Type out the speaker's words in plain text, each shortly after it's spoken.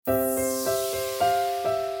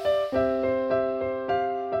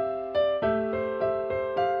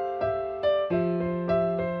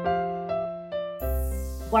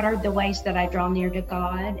what are the ways that I draw near to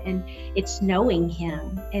God? And it's knowing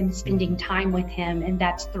Him and spending time with Him, and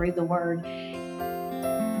that's through the Word.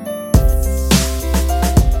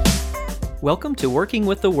 Welcome to Working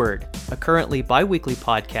with the Word, a currently bi-weekly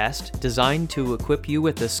podcast designed to equip you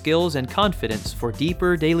with the skills and confidence for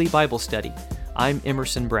deeper daily Bible study. I'm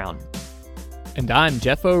Emerson Brown. And I'm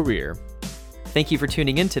Jeff O'Rear. Thank you for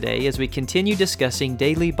tuning in today as we continue discussing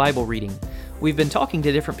daily Bible reading. We've been talking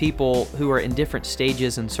to different people who are in different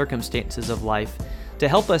stages and circumstances of life to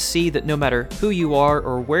help us see that no matter who you are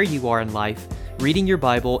or where you are in life, reading your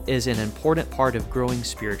Bible is an important part of growing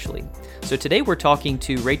spiritually. So today we're talking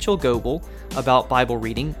to Rachel Goebel about Bible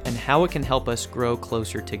reading and how it can help us grow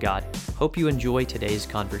closer to God. Hope you enjoy today's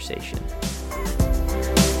conversation.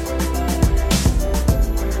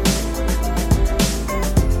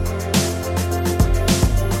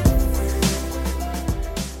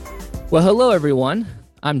 Well, hello, everyone.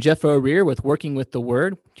 I'm Jeff O'Rear with Working with the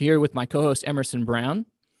Word, here with my co-host Emerson Brown.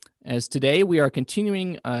 As today we are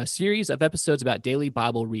continuing a series of episodes about daily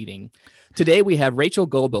Bible reading. Today we have Rachel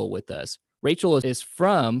Goebel with us. Rachel is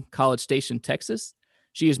from College Station, Texas.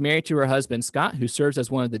 She is married to her husband, Scott, who serves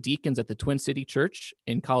as one of the deacons at the Twin City Church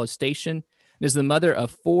in College Station, and is the mother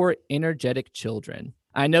of 4 energetic children.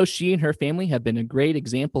 I know she and her family have been a great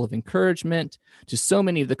example of encouragement to so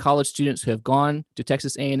many of the college students who have gone to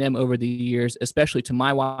Texas A&M over the years, especially to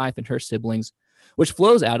my wife and her siblings, which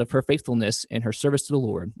flows out of her faithfulness and her service to the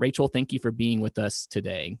Lord. Rachel, thank you for being with us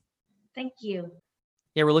today. Thank you.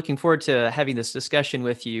 Yeah, we're looking forward to having this discussion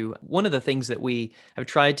with you. One of the things that we have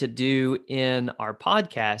tried to do in our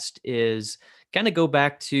podcast is kind of go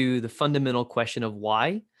back to the fundamental question of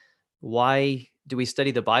why. Why do we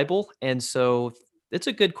study the Bible? And so it's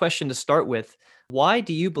a good question to start with. Why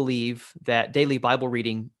do you believe that daily Bible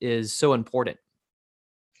reading is so important?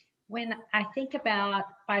 When I think about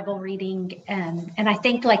Bible reading, and I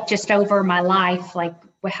think like just over my life, like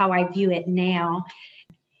how I view it now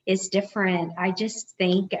is different. I just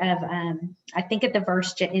think of the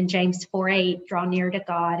verse in James 4:8, draw near to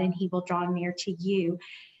God and He will draw near to you.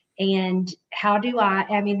 And how do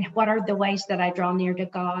what are the ways that I draw near to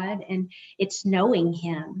God? And it's knowing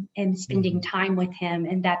Him and spending time with Him,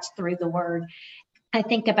 and that's through the Word. I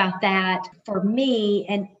think about that for me,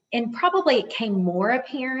 and probably it came more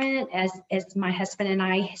apparent as my husband and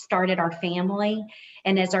I started our family,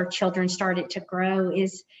 and as our children started to grow,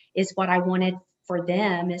 is what I wanted for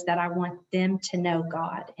them, is that I want them to know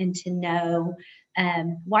God and to know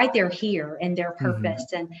why they're here and their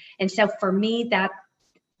purpose. And so for me,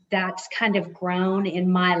 that's kind of grown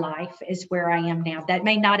in my life is where I am now. That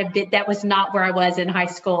may not have been, that was not where I was in high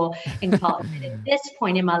school and college. But at this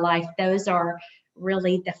point in my life, those are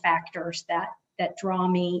really the factors that draw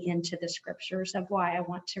me into the scriptures of why I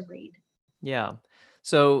want to read. Yeah.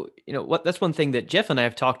 So, that's one thing that Jeff and I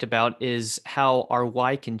have talked about is how our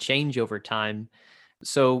why can change over time.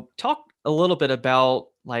 So talk a little bit about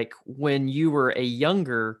like when you were a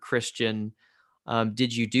younger Christian,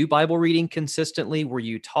 did you do Bible reading consistently? Were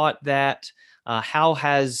you taught that? How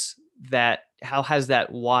has that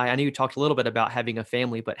why? I know you talked a little bit about having a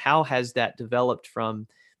family, but how has that developed from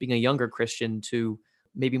being a younger Christian to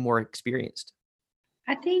maybe more experienced?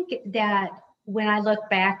 I think that when I look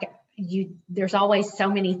back, there's always so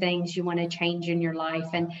many things you want to change in your life,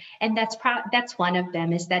 and that's one of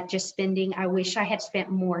them, is that just I wish I had spent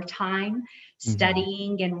more time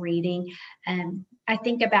studying and reading. I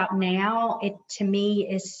think about now, it to me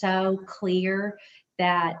is so clear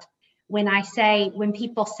that when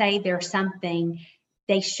people say there's something,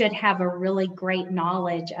 they should have a really great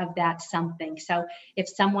knowledge of that something. So if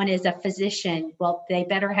someone is a physician, well, they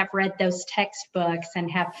better have read those textbooks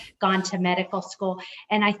and have gone to medical school.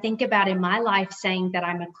 And I think about in my life saying that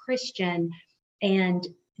I'm a Christian, and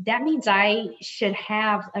that means I should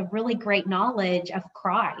have a really great knowledge of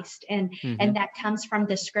Christ, and that comes from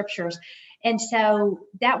the scriptures. And so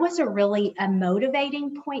that was a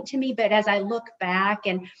motivating point to me. But as I look back,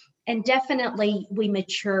 and definitely we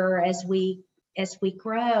mature as we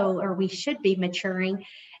grow, or we should be maturing.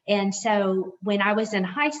 And so when I was in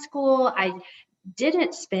high school, I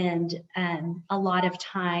didn't spend a lot of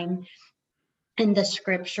time in the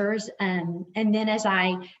scriptures. And then as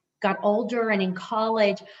I got older and in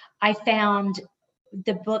college, I found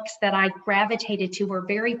the books that I gravitated to were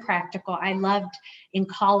very practical. I loved, in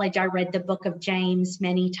college, I read the book of James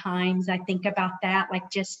many times. I think about that,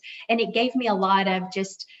 and it gave me a lot of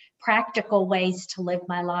just practical ways to live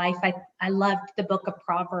my life. I loved the book of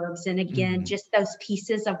Proverbs, and again, just those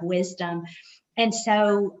pieces of wisdom. And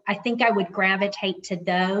so I think I would gravitate to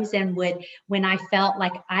those, and when I felt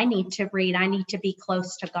like I need to read, I need to be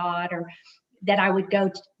close to God, or that I would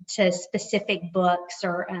go to specific books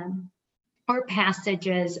or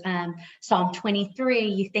passages. Psalm 23,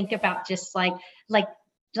 you think about just like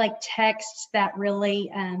texts that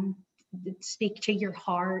really speak to your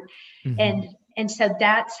heart. And so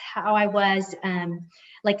that's how I was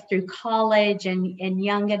like through college and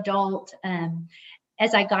young adult.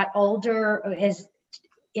 As I got older, as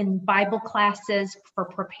in Bible classes for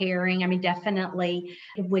preparing, I mean, definitely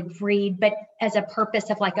would read, but as a purpose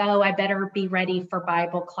of like, oh, I better be ready for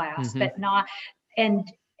Bible class, but not, and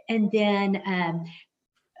then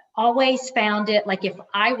always found it like if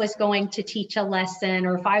I was going to teach a lesson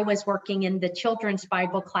or if I was working in the children's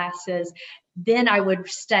Bible classes, then I would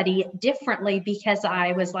study differently because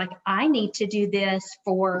I was like, I need to do this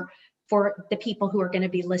for the people who are going to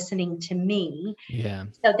be listening to me,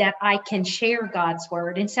 so that I can share God's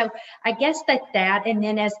word. And so I guess that, and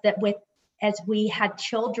then as we had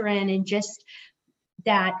children and just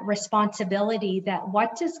that responsibility, that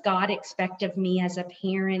what does God expect of me as a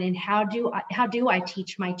parent, and how do I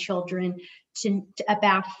teach my children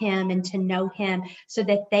about him and to know him so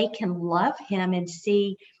that they can love him and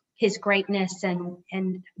see his greatness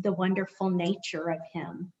and the wonderful nature of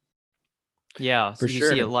him. Yeah, so For you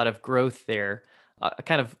see a sure. lot of growth there.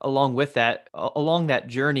 Kind of along with that, along that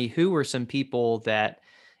journey, who were some people that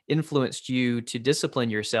influenced you to discipline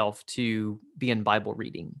yourself to be in Bible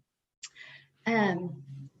reading? I'm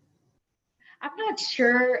not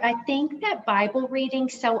sure. I think that Bible reading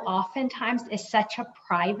so oftentimes is such a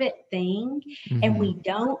private thing and we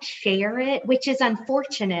don't share it, which is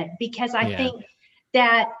unfortunate because I think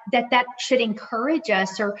that should encourage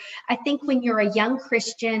us. Or I think when you're a young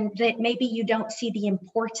Christian that maybe you don't see the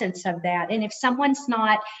importance of that. And if someone's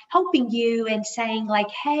not helping you and saying like,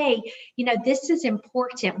 hey, this is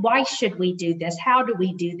important. Why should we do this? How do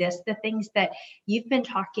we do this? The things that you've been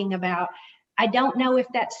talking about. I don't know if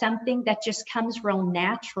that's something that just comes real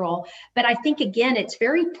natural, but I think again, it's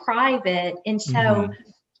very private. And so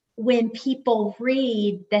when people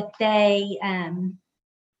read that they,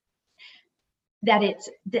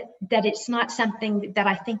 that it's not something that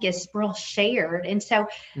I think is real shared. And so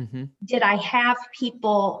did I have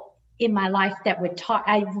people in my life that would talk?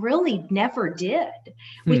 I really never did,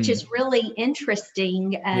 which is really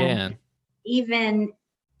interesting. Even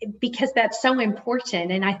because that's so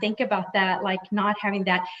important. And I think about that, like not having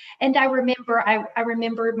that. And I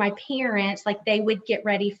remember my parents, like they would get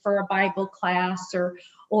ready for a Bible class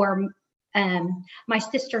or my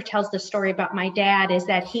sister tells the story about my dad is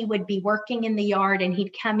that he would be working in the yard and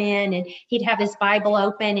he'd come in and he'd have his Bible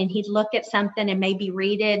open and he'd look at something and maybe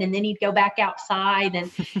read it. And then he'd go back outside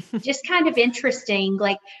and just kind of interesting,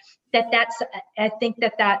 like I think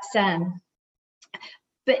that's,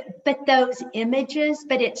 but those images,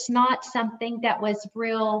 but it's not something that was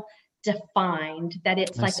real defined, that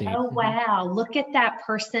it's like, oh, wow, look at that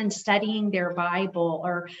person studying their Bible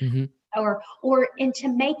or, and to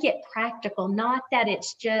make it practical, not that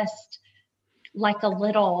it's just like a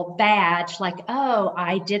little badge, like, oh,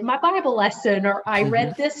 I did my Bible lesson or I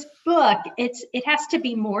read this book. It has to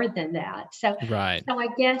be more than that. So I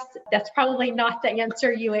guess that's probably not the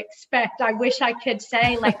answer you expect. I wish I could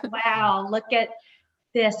say like, wow, look at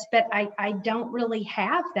this, but I don't really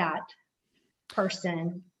have that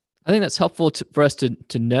person. I think that's helpful for us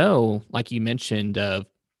to know, like you mentioned, of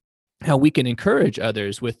how we can encourage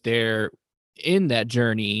others with in that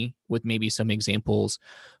journey with maybe some examples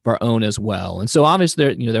of our own as well. And so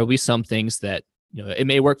obviously there'll be some things that, it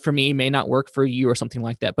may work for me, may not work for you or something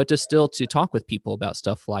like that, but to talk with people about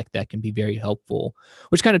stuff like that can be very helpful,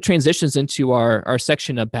 which kind of transitions into our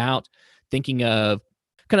section about thinking of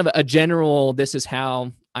kind of a general, this is how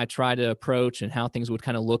I try to approach and how things would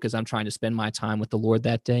kind of look as I'm trying to spend my time with the Lord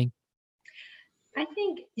that day. I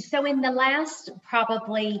think so. In the last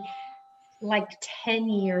probably like 10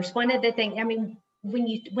 years, one of the things, I mean,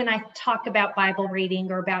 when I talk about Bible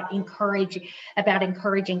reading or about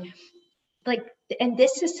encouraging, like, and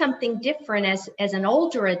this is something different as an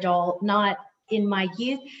older adult, not in my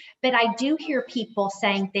youth, but I do hear people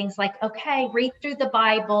saying things like, okay, read through the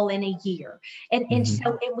Bible in a year. And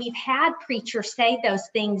so we've had preachers say those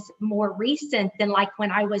things more recent than like when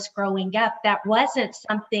I was growing up. That wasn't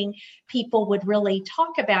something people would really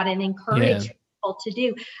talk about and encourage people to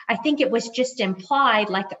do. I think it was just implied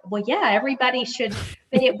like, well, yeah, everybody should,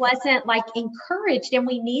 but it wasn't like encouraged, and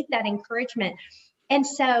we need that encouragement. And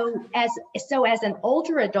so as an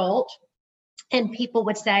older adult, and people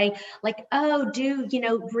would say like, oh,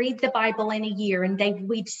 read the Bible in a year, and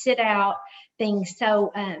we'd sit out things.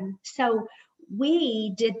 So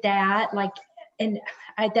we did that, like, and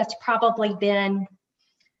that's probably been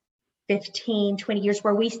 15, 20 years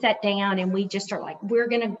where we sat down and we just are like, we're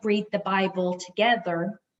going to read the Bible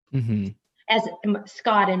together. As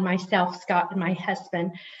Scott and myself, Scott and my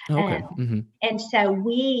husband. Okay. And so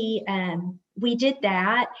we did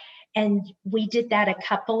that, and we did that a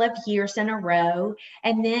couple of years in a row.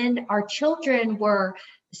 And then our children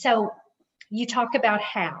so you talk about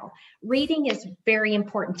how reading is very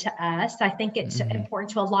important to us. I think it's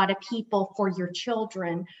important to a lot of people for your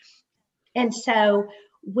children. And so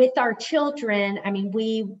with our children, I mean,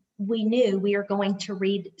 we knew we are going to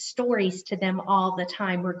read stories to them all the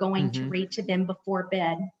time. We're going to read to them before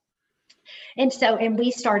bed. And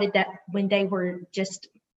we started that when they were just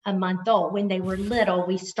a month old. When they were little,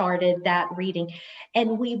 we started that reading.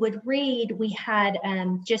 And we would read, we had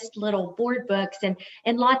just little board books and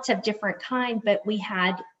lots of different kinds, but we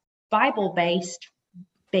had Bible-based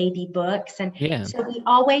baby books. And so we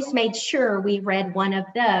always made sure we read one of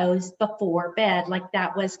those before bed. Like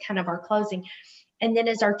that was kind of our closing. And then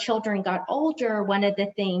as our children got older, one of the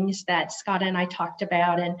things that Scott and I talked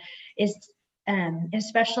about is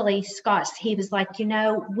especially Scott, he was like,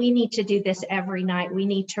 we need to do this every night. We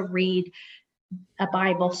need to read a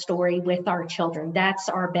Bible story with our children. That's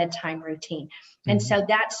our bedtime routine. And so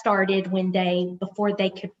that started before they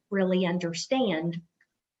could really understand.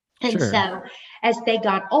 And so as they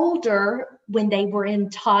got older, when they were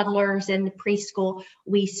in toddlers and preschool,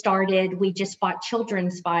 we just bought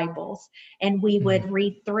children's Bibles and we would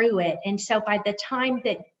read through it. And so by the time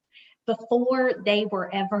that before they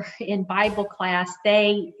were ever in Bible class,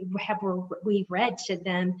 we read to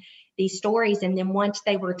them these stories. And then once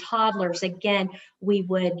they were toddlers, again, we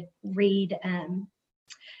would read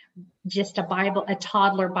just a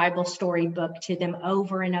toddler Bible story book to them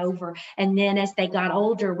over and over. And then as they got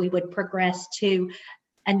older, we would progress to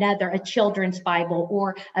a children's Bible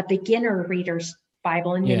or a beginner reader's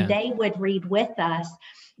Bible. And then they would read with us.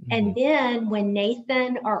 And then when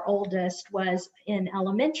Nathan, our oldest, was in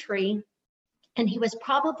elementary, and he was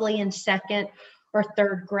probably in second or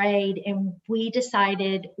third grade, and we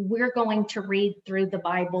decided we're going to read through the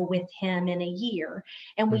Bible with him in a year.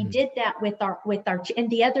 And we did that with our and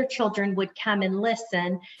the other children would come and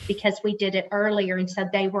listen because we did it earlier. And so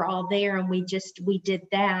they were all there, and we did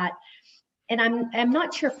that. And I'm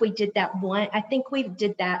not sure if we did that one. I think we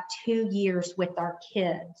did that 2 years with our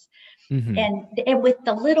kids. And with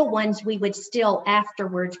the little ones, we would still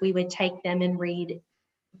afterwards, we would take them and read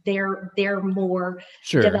their more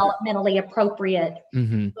developmentally appropriate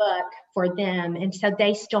book for them. And so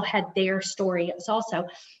they still had their stories also.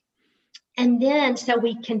 And then, so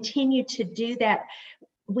we continued to do that.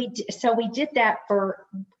 We did that for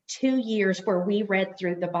 2 years where we read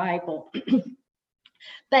through the Bible.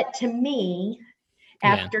 But to me,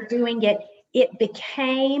 after doing it, it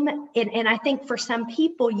became, and I think for some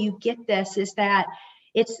people you get this, is that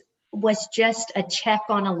it was just a check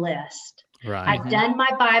on a list. Right. I've done my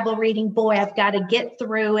Bible reading. Boy, I've got to get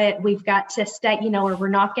through it. We've got to stay, or we're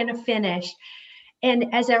not going to finish.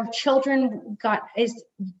 And as our children is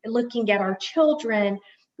looking at our children,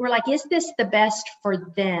 we're like, is this the best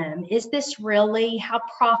for them? Is this really, how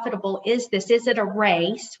profitable is this? Is it a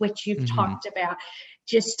race, which you've talked about,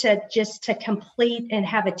 just to complete and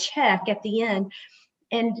have a check at the end?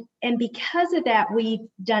 And because of that, we've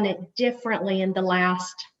done it differently in the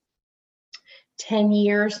last 10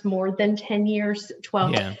 years, more than 10 years,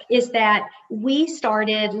 12, is that we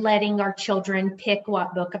started letting our children pick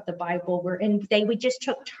what book of the Bible we just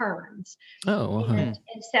took turns. And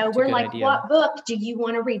so we're like, idea. What book do you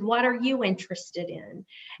want to read? What are you interested in?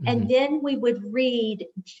 And then we would read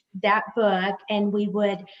that book, and we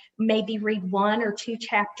would maybe read 1 or 2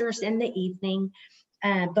 chapters in the evening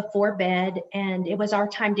before bed. And it was our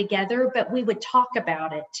time together, but we would talk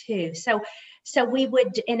about it too. So we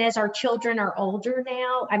would, and as our children are older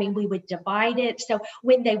now, we would divide it. So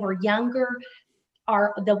when they were younger,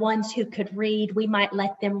 the ones who could read, we might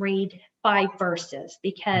let them read 5 verses,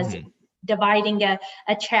 because dividing a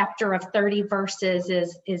chapter of 30 verses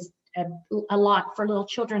is a lot for little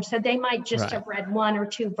children. So they might just have read 1 or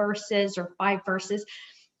 2 verses or 5 verses.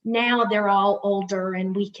 Now they're all older,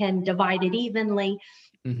 and we can divide it evenly.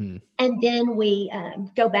 And then we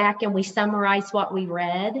go back and we summarize what we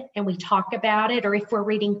read, and we talk about it. Or if we're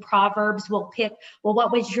reading Proverbs, we'll pick, well,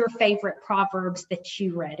 what was your favorite Proverbs that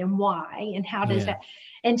you read, and why, and how does that?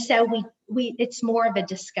 And so it's more of a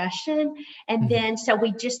discussion. And then, so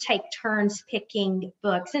we just take turns picking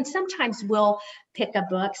books. And sometimes we'll pick a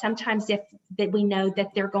book. Sometimes if that we know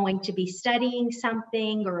that they're going to be studying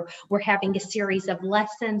something, or we're having a series of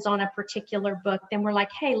lessons on a particular book, then we're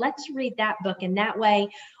like, hey, let's read that book. And that way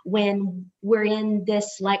when we're in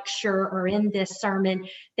this lecture or in this sermon,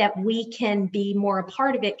 that we can be more a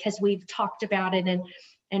part of it because we've talked about it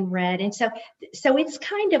and read. And so it's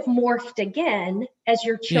kind of morphed again as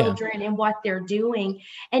your children and what they're doing.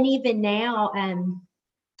 And even now,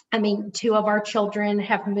 I mean, 2 of our children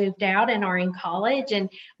have moved out and are in college, and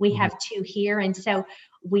we have 2 here. And so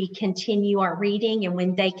we continue our reading, and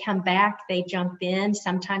when they come back, they jump in.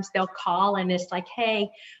 Sometimes they'll call and it's like, hey,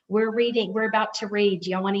 we're about to read.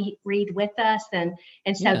 Do y'all want to read with us? And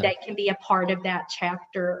so they can be a part of that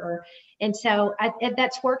chapter. And so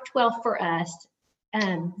that's worked well for us.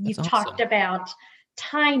 You've talked about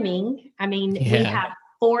timing. I mean, we have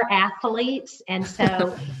 4 athletes, and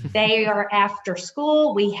so they are after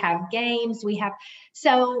school. We have games.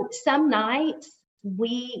 So some nights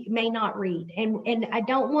we may not read, and I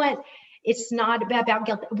don't want. It's not about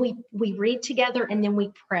guilt. We read together and then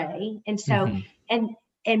we pray, and so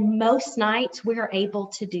and most nights we are able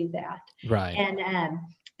to do that. Right. And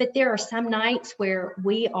but there are some nights where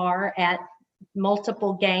we are at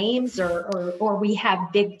multiple games or we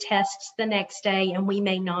have big tests the next day and we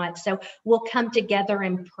may not. So we'll come together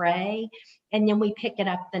and pray, and then we pick it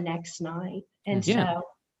up the next night. And so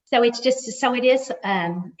it's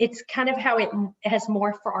it's kind of how it has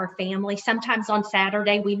more for our family. Sometimes on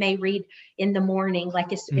Saturday we may read in the morning,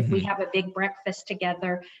 like if we have a big breakfast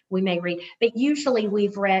together, we may read. But usually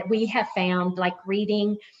we have found like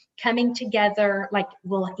reading, coming together, like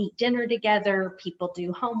we'll eat dinner together, people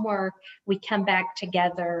do homework, we come back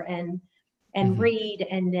together and read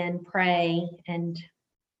and then pray and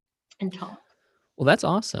talk. Well, that's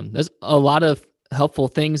awesome. There's a lot of helpful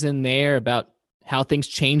things in there about how things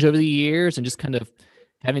change over the years and just kind of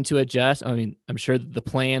having to adjust. I mean, I'm sure the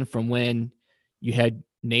plan from when you had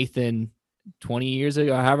Nathan 20 years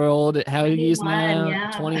ago, or how he is now,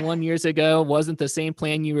 21 years ago, wasn't the same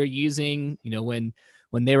plan you were using,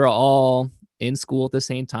 when they were all in school at the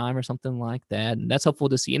same time or something like that. And that's helpful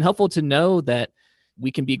to see, and helpful to know that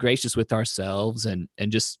we can be gracious with ourselves and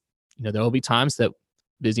just, there will be times that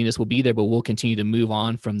busyness will be there, but we'll continue to move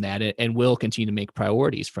on from that and we'll continue to make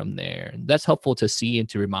priorities from there. And that's helpful to see and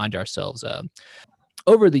to remind ourselves of.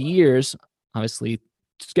 Over the years, obviously,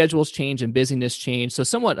 schedules change and busyness change. So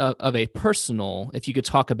somewhat of a personal, if you could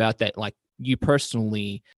talk about that, like you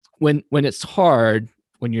personally, when it's hard,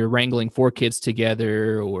 when you're wrangling 4 kids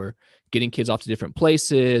together or getting kids off to different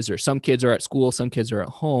places, or some kids are at school, some kids are at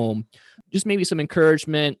home, just maybe some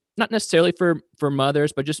encouragement, not necessarily for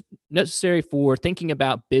mothers, but just necessary for thinking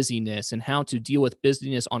about busyness and how to deal with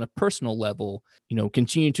busyness on a personal level,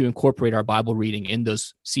 continue to incorporate our Bible reading in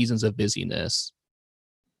those seasons of busyness.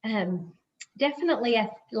 Definitely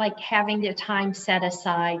like having the time set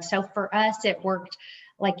aside. So for us, it worked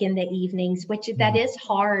like in the evenings, which that is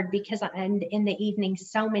hard because in the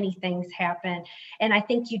evenings, so many things happen. And I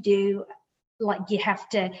think you have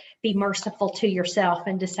to be merciful to yourself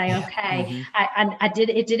and to say, okay,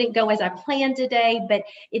 it didn't go as I planned today, but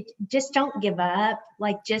just don't give up.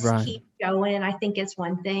 Like just keep going, I think is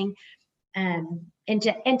one thing. And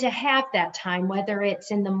to have that time, whether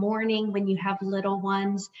it's in the morning when you have little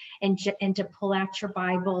ones and to pull out your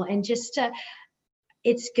Bible and just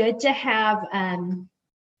it's good to have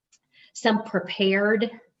some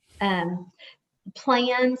prepared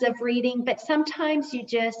plans of reading, but sometimes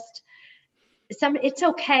it's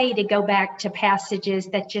okay to go back to passages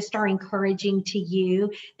that just are encouraging to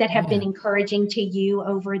you, that have been encouraging to you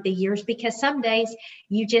over the years, because some days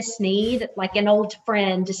you just need like an old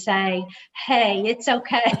friend to say, hey, it's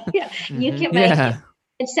okay. You can make it.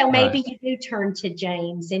 And so maybe you do turn to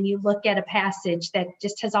James and you look at a passage that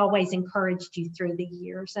just has always encouraged you through the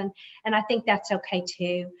years. And I think that's okay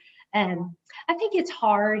too. I think it's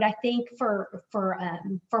hard. I think for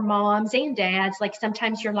moms and dads, like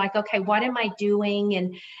sometimes you're like, okay, what am I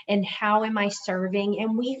doing and how am I serving?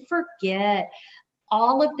 And we forget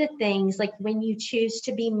all of the things, like when you choose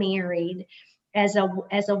to be married as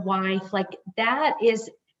a wife, like that is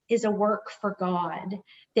a work for God,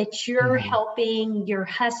 that you're helping your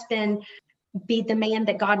husband be the man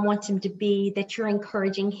that God wants him to be, that you're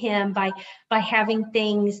encouraging him by having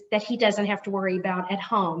things that he doesn't have to worry about at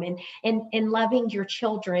home, and loving your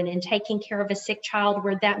children and taking care of a sick child,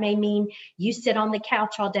 where that may mean you sit on the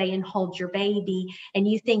couch all day and hold your baby and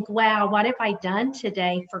you think, wow, what have I done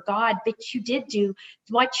today for God? But you did do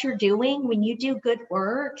what you're doing. When you do good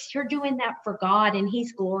works, you're doing that for God and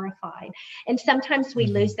he's glorified. And sometimes we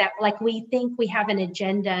lose that. Like we think we have an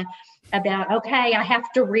agenda about, okay, I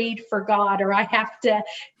have to read for God, or I have to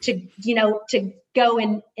go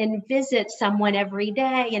and visit someone every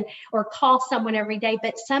day or call someone every day.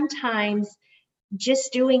 But sometimes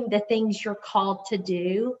just doing the things you're called to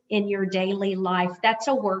do in your daily life, that's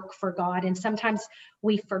a work for God. And sometimes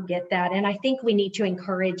we forget that. And I think we need to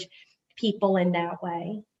encourage people in that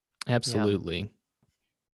way. Absolutely.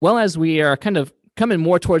 Well, as we are kind of coming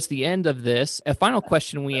more towards the end of this, a final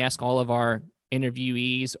question we ask all of our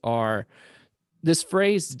interviewees are this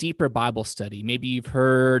phrase, deeper Bible study. Maybe you've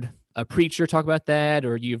heard a preacher talk about that,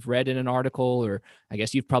 or you've read in an article, or I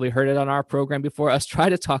guess you've probably heard it on our program before us try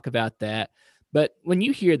to talk about that. But when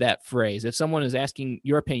you hear that phrase, if someone is asking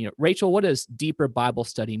your opinion, Rachel, what does deeper Bible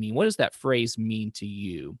study mean? What does that phrase mean to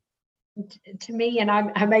you? To me, and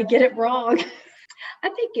I may get it wrong, I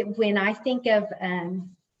think when I think of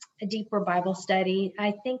a deeper Bible study,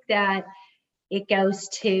 I think that it goes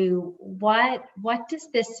to what does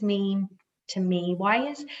this mean to me? Why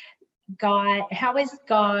is God, how is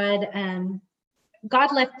God,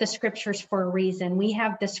 God left the scriptures for a reason. We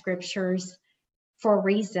have the scriptures for a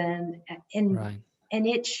reason, and Right. and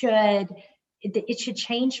it should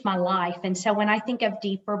change my life. And so when I think of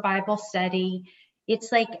deeper Bible study,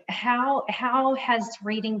 it's like, how has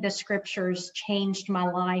reading the scriptures changed my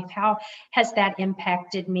life? How has that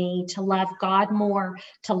impacted me to love God more,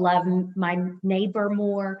 to love my neighbor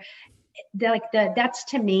more? That's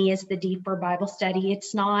to me is the deeper Bible study.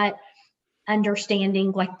 It's not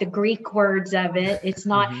understanding like the Greek words of it. It's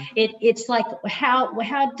not, it's like,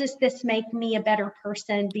 how does this make me a better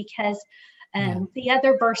person? Because the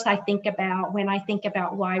other verse I think about when I think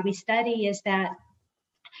about why we study is that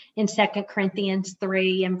in 2 Corinthians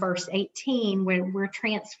 3 and verse 18, when we're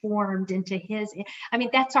transformed into his, I mean,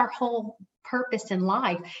 that's our whole purpose in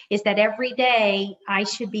life, is that every day I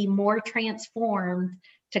should be more transformed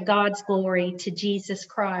to God's glory, to Jesus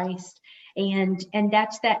Christ. And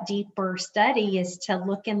that's that deeper study, is to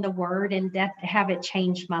look in the word and that have it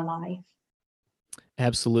change my life.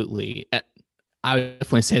 Absolutely. I would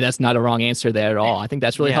definitely say that's not a wrong answer there at all. I think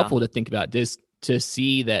that's really helpful to think about this, to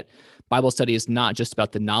see that Bible study is not just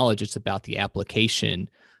about the knowledge, it's about the application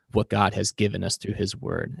of what God has given us through his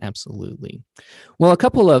word. Absolutely. Well, a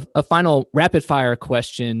couple of final rapid fire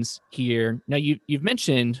questions here. Now, you've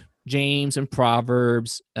mentioned James and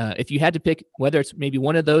Proverbs. If you had to pick, whether it's maybe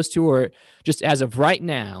one of those two, or just as of right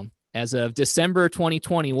now, as of December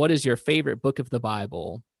 2020, what is your favorite book of the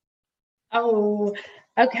Bible? Oh,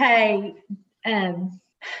 okay.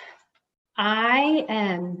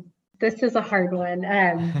 This is a hard one.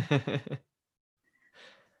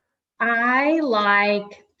 I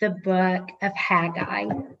like the book of Haggai.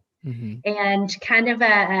 And kind of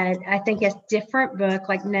I think a different book,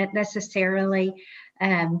 like not necessarily.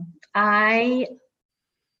 I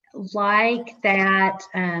like that.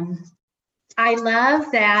 I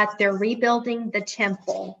love that they're rebuilding the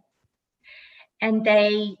temple, and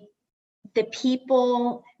the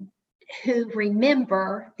people who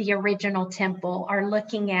remember the original temple are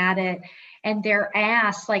looking at it, and they're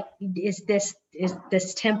asked, like, is this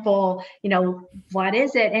temple, what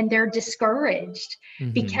is it? And they're discouraged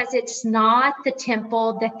because it's not the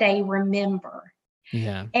temple that they remember.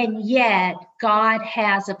 Yeah. And yet God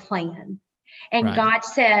has a plan. And God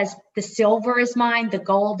says, the silver is mine, the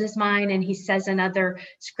gold is mine. And he says in other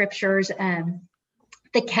scriptures,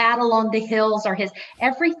 the cattle on the hills are his.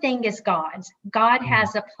 Everything is God's. God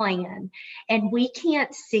has a plan, and we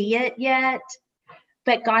can't see it yet,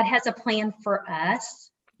 but God has a plan for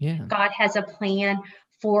us. Yeah. God has a plan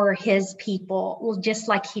for his people, just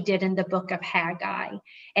like he did in the book of Haggai.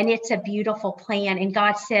 And it's a beautiful plan. And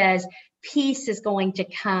God says, peace is going to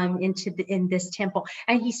come in this temple.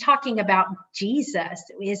 And he's talking about Jesus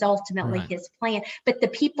is ultimately his plan, but the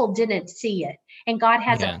people didn't see it. And God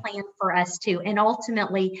has a plan for us too. And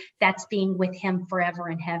ultimately that's being with him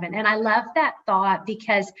forever in heaven. And I love that thought,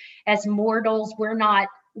 because as mortals,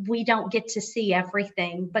 we don't get to see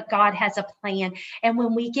everything, but God has a plan. And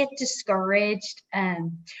when we get discouraged,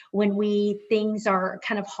 when things are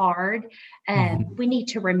kind of hard, we need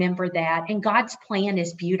to remember that. And God's plan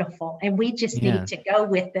is beautiful, and we just need to go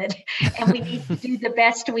with it. And we need to do the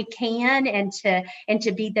best we can, and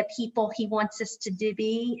to be the people he wants us to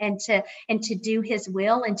be, and to do his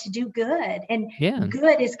will, and to do good. And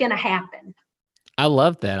good is going to happen. I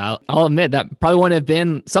love that. I'll admit that probably wouldn't have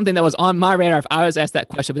been something that was on my radar if I was asked that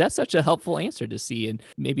question, but that's such a helpful answer to see, and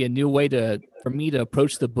maybe a new way for me to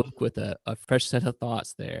approach the book with a fresh set of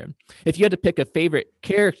thoughts there. If you had to pick a favorite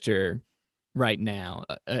character right now,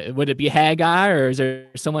 would it be Haggai, or is there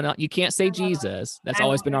someone else? You can't say Jesus. That's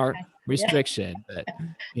always been our restriction, but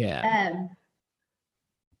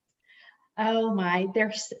Oh my,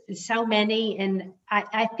 there's so many. And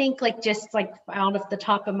I think like just like out of the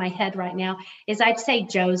top of my head right now is I'd say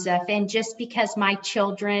Joseph. And just because my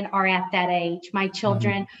children are at that age, my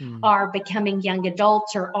children are becoming young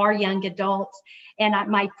adults or are young adults. And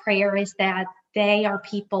my prayer is that they are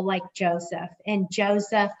people like Joseph. And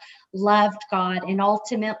Joseph loved God. And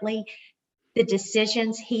ultimately, the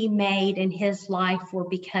decisions he made in his life were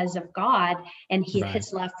because of God and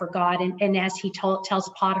his love for God. And as he tells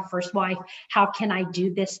Potiphar's wife, how can I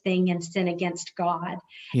do this thing and sin against God?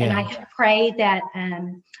 Yeah. And I pray that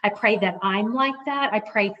I'm like that. I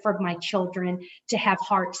pray for my children to have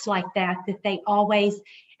hearts like that they always,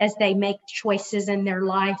 as they make choices in their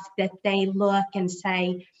life, that they look and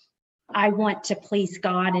say, I want to please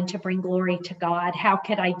God and to bring glory to God. How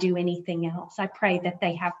could I do anything else? I pray that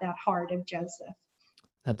they have that heart of Joseph.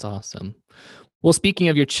 That's awesome. Well, speaking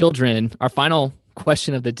of your children, our final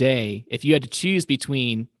question of the day, if you had to choose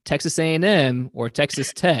between Texas A&M or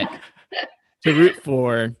Texas Tech to root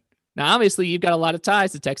for, now obviously you've got a lot of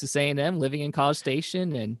ties to Texas A&M, living in College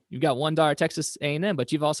Station, and you've got one daughter at Texas A&M,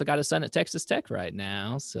 but you've also got a son at Texas Tech right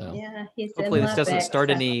now. So yeah, he's hopefully this doesn't Lubbock, start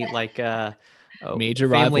so. any like major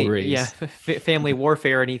family, rivalries. family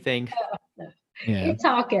warfare or anything. Yeah. It's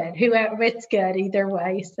all good. Whoever, it's good either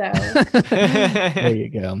way. So there you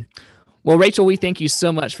go. Well, Rachel, we thank you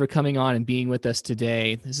so much for coming on and being with us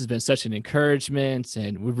today. This has been such an encouragement,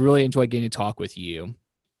 and we've really enjoyed getting to talk with you.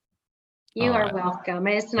 You are welcome.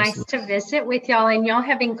 It's nice to visit with y'all, and y'all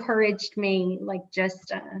have encouraged me. Like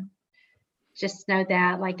just know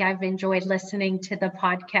that, like I've enjoyed listening to the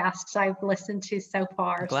podcasts I've listened to so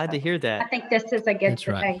far. Glad to hear that. I think this is a good. That's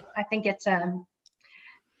right. I think it's a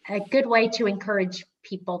good way to encourage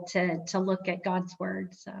people to look at God's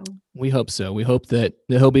word. So we hope so. We hope that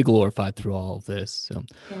He'll be glorified through all of this. So,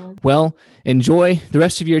 yeah. Well, enjoy the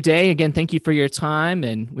rest of your day. Again, thank you for your time,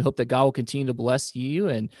 and we hope that God will continue to bless you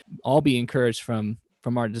and all be encouraged from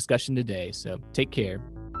our discussion today. So take care.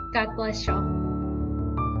 God bless y'all.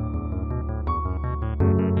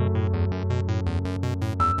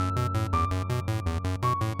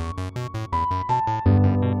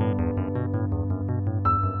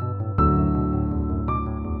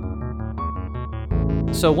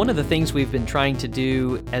 So one of the things we've been trying to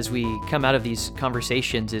do as we come out of these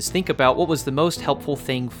conversations is think about what was the most helpful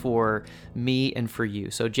thing for me and for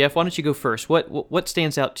you. So Jeff, why don't you go first? What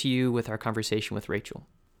stands out to you with our conversation with Rachel?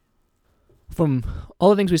 From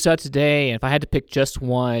all the things we saw today, and if I had to pick just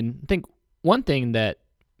one, I think one thing that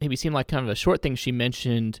maybe seemed like kind of a short thing she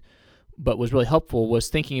mentioned but was really helpful was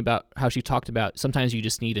thinking about how she talked about sometimes you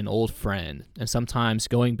just need an old friend, and sometimes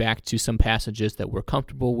going back to some passages that we're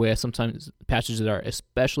comfortable with, sometimes passages that are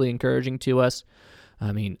especially encouraging to us.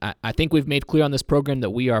 I mean, I think we've made clear on this program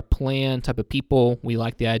that we are plan type of people. We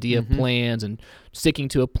like the idea of plans and sticking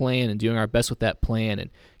to a plan and doing our best with that plan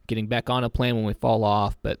and getting back on a plan when we fall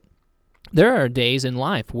off. But there are days in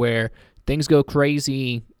life where things go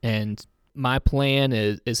crazy and my plan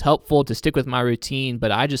is helpful to stick with my routine,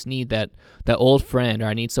 but I just need that old friend, or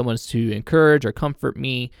I need someone to encourage or comfort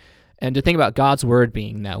me, and to think about God's word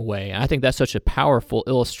being that way. And I think that's such a powerful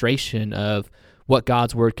illustration of what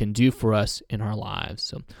God's word can do for us in our lives.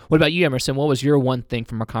 So what about you, Emerson? What was your one thing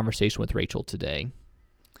from our conversation with Rachel today?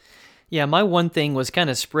 Yeah, my one thing was kind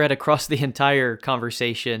of spread across the entire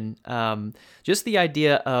conversation. Just the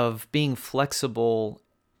idea of being flexible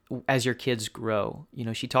as your kids grow. You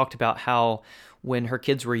know, she talked about how when her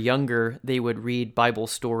kids were younger, they would read Bible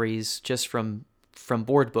stories just from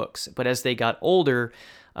board books. But as they got older,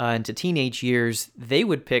 into teenage years, the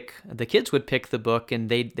kids would pick the book and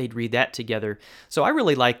they'd read that together. So I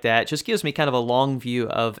really like that. It just gives me kind of a long view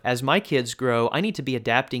of, as my kids grow, I need to be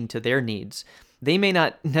adapting to their needs. They may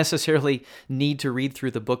not necessarily need to read through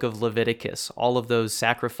the book of Leviticus, all of those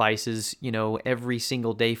sacrifices, every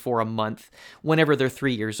single day for a month, whenever they're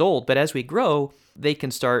 3 years old. But as we grow, they can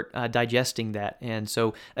start digesting that. And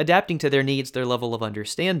so adapting to their needs, their level of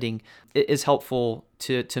understanding is helpful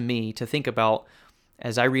to me to think about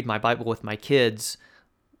as I read my Bible with my kids.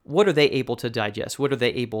 What are they able to digest? What are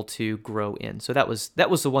they able to grow in? So that was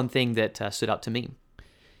the one thing that stood out to me.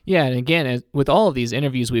 Yeah, and again, with all of these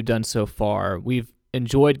interviews we've done so far, we've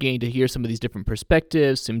enjoyed getting to hear some of these different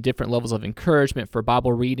perspectives, some different levels of encouragement for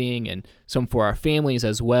Bible reading, and some for our families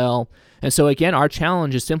as well. And so again, our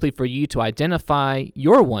challenge is simply for you to identify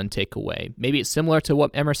your one takeaway. Maybe it's similar to what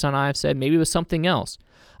Emerson and I have said. Maybe it was something else.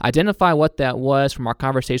 Identify what that was from our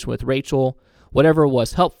conversation with Rachel, whatever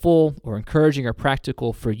was helpful or encouraging or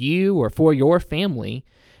practical for you or for your family,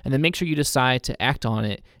 and then make sure you decide to act on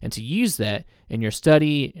it and to use that in your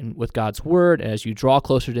study and with God's word as you draw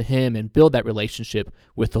closer to Him and build that relationship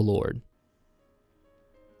with the Lord.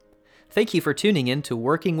 Thank you for tuning in to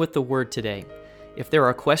Working with the Word today. If there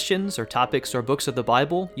are questions or topics or books of the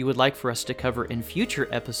Bible you would like for us to cover in future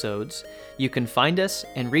episodes, you can find us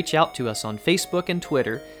and reach out to us on Facebook and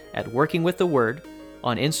Twitter at Working with the Word,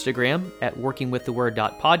 on Instagram at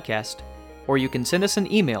workingwiththeword.podcast, or you can send us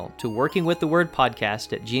an email to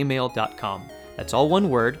workingwiththewordpodcast@gmail.com. That's all one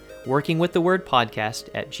word,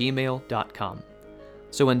 workingwiththewordpodcast@gmail.com.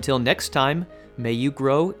 So until next time, may you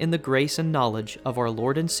grow in the grace and knowledge of our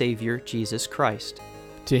Lord and Savior, Jesus Christ.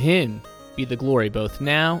 To him be the glory both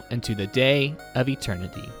now and to the day of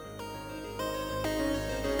eternity.